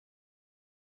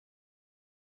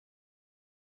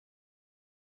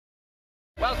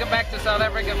welcome back to South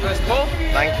Africa first of all.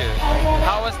 Thank you.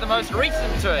 How was the most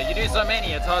recent tour? You do so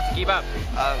many, it's hard to keep up.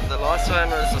 The last one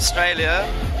was Australia,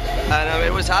 and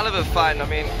it was hell of a fun. I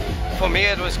mean, for me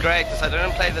it was great because I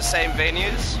didn't play the same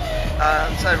venues,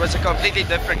 so it was a completely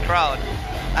different crowd.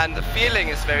 And the feeling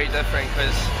is very different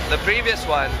because the previous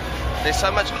one, there's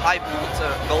so much hype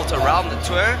built around the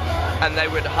tour, and they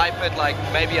would hype it like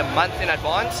maybe a month in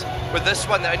advance. With this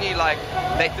one, they only like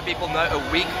let the people know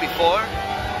a week before,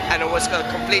 and it was a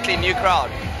completely new crowd,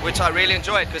 which I really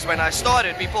enjoyed because when I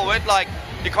started, people weren't like,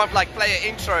 you can't like play an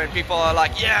intro and people are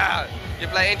like, yeah, you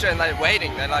play intro, and they're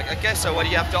waiting. They're like, okay, so what do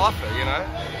you have to offer, you know?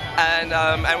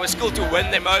 And it was cool to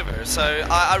win them over, so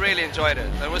I really enjoyed it.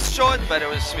 It was short, but it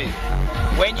was sweet.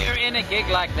 When you're in a gig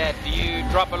like that, do you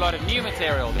drop a lot of new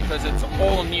material because it's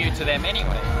all new to them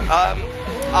anyway?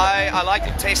 I like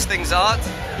to test things out,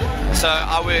 so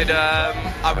I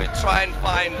would try and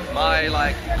find my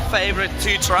like favorite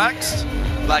 2 tracks,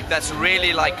 like that's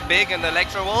really like big in the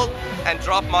electro world, and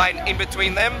drop mine in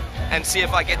between them and see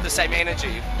if I get the same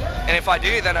energy. And if I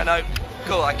do, then I know,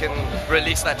 cool, I can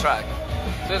release that track.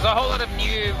 There's a whole lot of new,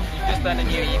 you've just done a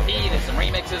new EP, there's some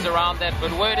remixes around that,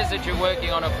 but word is that you're working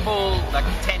on a full, like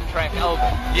 10-track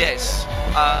album. Yes,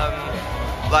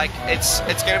 like it's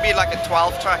going to be like a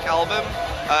 12-track album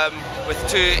with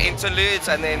 2 interludes,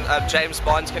 and then James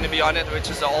Bond's going to be on it, which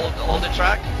is the older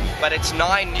track, but it's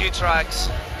 9 new tracks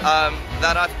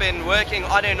that I've been working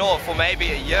on and off for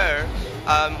maybe a year.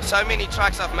 So many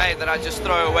tracks I've made that I just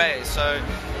throw away, so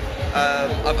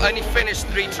I've only finished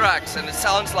 3 tracks, and it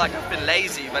sounds like I've been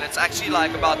lazy, but it's actually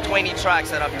like about 20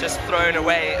 tracks that I've just thrown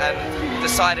away and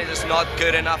decided it's not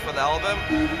good enough for the album.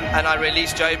 And I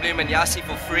released Joey Bloom and Yassi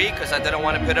for free because I didn't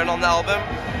want to put it on the album.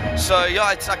 So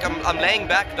yeah, it's like I'm laying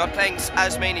back, not playing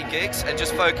as many gigs, and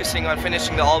just focusing on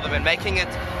finishing the album and making it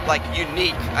like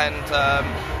unique and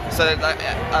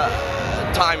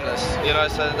timeless, you know,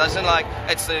 so it doesn't like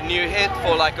it's a new hit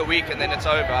for like a week and then it's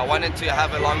over. I wanted to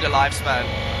have a longer lifespan,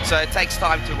 so it takes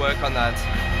time to work on that.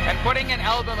 And putting an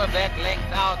album of that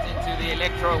length out into the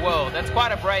electro world, that's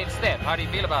quite a brave step. How do you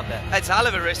feel about that? It's hell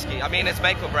of a risky. I mean, it's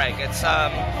make or break. It's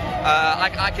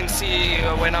I can see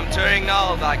when I'm touring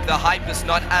now, like the hype is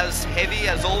not as heavy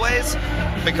as always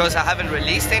because I haven't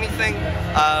released anything.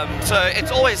 So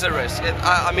it's always a risk.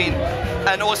 I mean,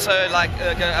 and also like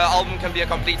an album can be a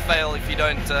complete fail if you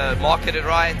don't market it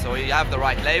right or you have the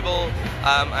right label.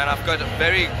 And I've got a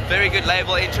very, very good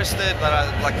label interested that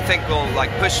I think will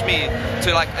like push me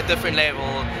to like a different label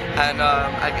and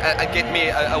get me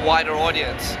a wider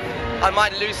audience. I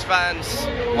might lose fans,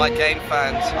 might gain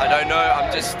fans, I don't know.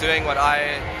 I'm just doing what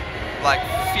I like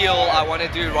feel I want to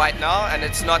do right now, and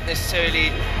it's not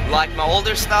necessarily like my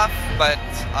older stuff, but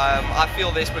I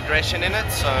feel there's progression in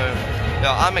it, so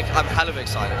yeah, I'm hell of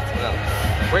excited.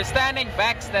 Yeah. We're standing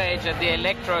backstage at the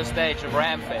Electro stage of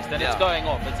RAMfest, and it's going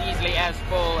off. It's easily as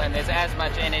full and there's as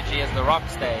much energy as the rock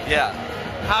stage. Yeah.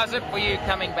 How's it for you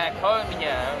coming back home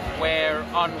here, where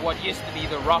on what used to be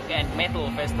the rock and metal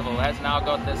festival has now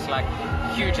got this like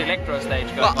huge electro stage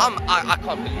going on? I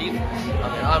can't believe this.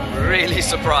 I mean, I'm really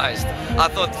surprised. I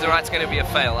thought tonight's going to be a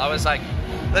fail. I was like,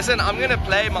 listen, I'm going to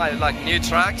play my like new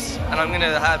tracks, and I'm going to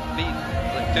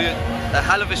do a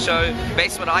hell of a show,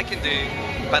 based on what I can do.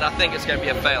 But I think it's going to be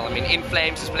a fail. I mean, In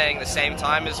Flames is playing the same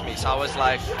time as me, so I was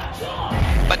like...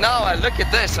 But now I look at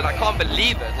this and I can't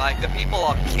believe it. Like, the people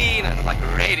are keen and like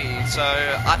ready, so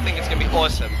I think it's going to be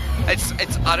awesome. It's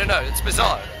I don't know, it's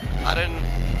bizarre.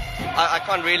 I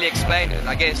can't really explain it.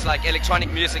 I guess like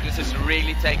electronic music is just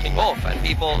really taking off, and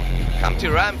people come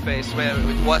to RAMfest, where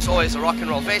it was always a rock and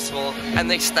roll festival,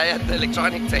 and they stay at the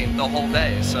electronic tent the whole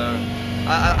day. So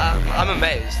I'm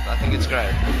amazed. I think it's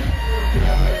great.